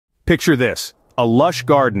Picture this, a lush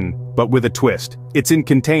garden, but with a twist. It's in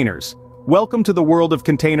containers. Welcome to the world of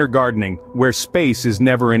container gardening, where space is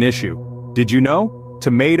never an issue. Did you know?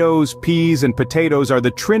 Tomatoes, peas, and potatoes are the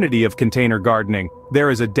trinity of container gardening.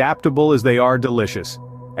 They're as adaptable as they are delicious.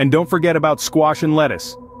 And don't forget about squash and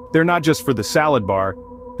lettuce. They're not just for the salad bar,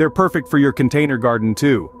 they're perfect for your container garden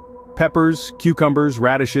too. Peppers, cucumbers,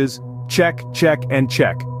 radishes, check, check, and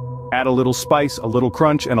check. Add a little spice, a little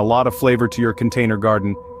crunch, and a lot of flavor to your container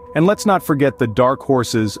garden. And let's not forget the dark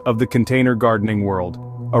horses of the container gardening world: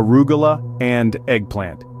 arugula and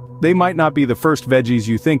eggplant. They might not be the first veggies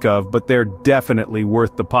you think of, but they're definitely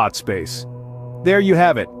worth the pot space. There you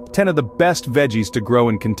have it, 10 of the best veggies to grow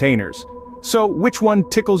in containers. So which one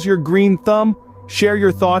tickles your green thumb? Share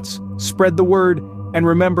your thoughts, spread the word, and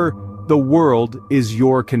remember, the world is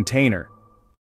your container.